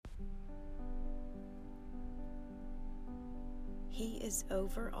He is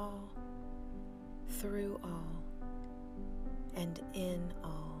over all, through all, and in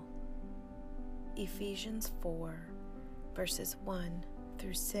all. Ephesians 4, verses 1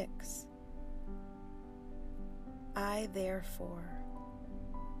 through 6. I, therefore,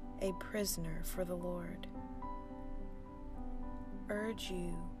 a prisoner for the Lord, urge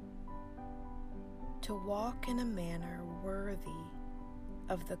you to walk in a manner worthy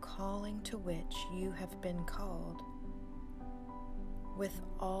of the calling to which you have been called, with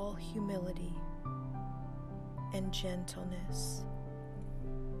all humility and gentleness,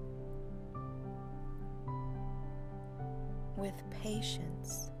 with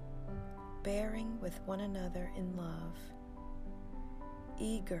patience, bearing with one another in love,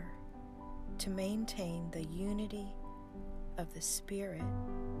 eager to maintain the unity of the Spirit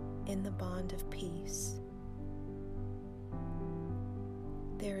in the bond of peace.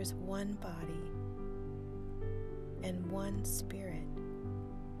 There is one body and one Spirit,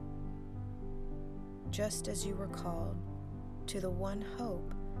 just as you were called to the one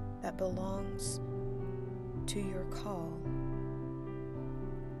hope that belongs to your call.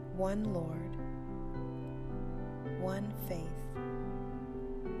 One Lord, one faith,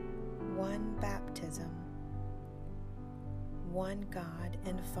 one baptism, one God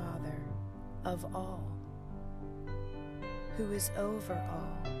and Father of all, who is over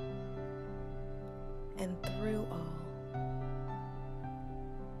all and through all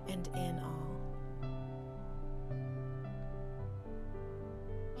and in all.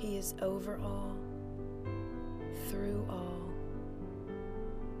 He is over all, through all,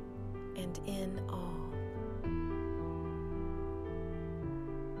 and in all.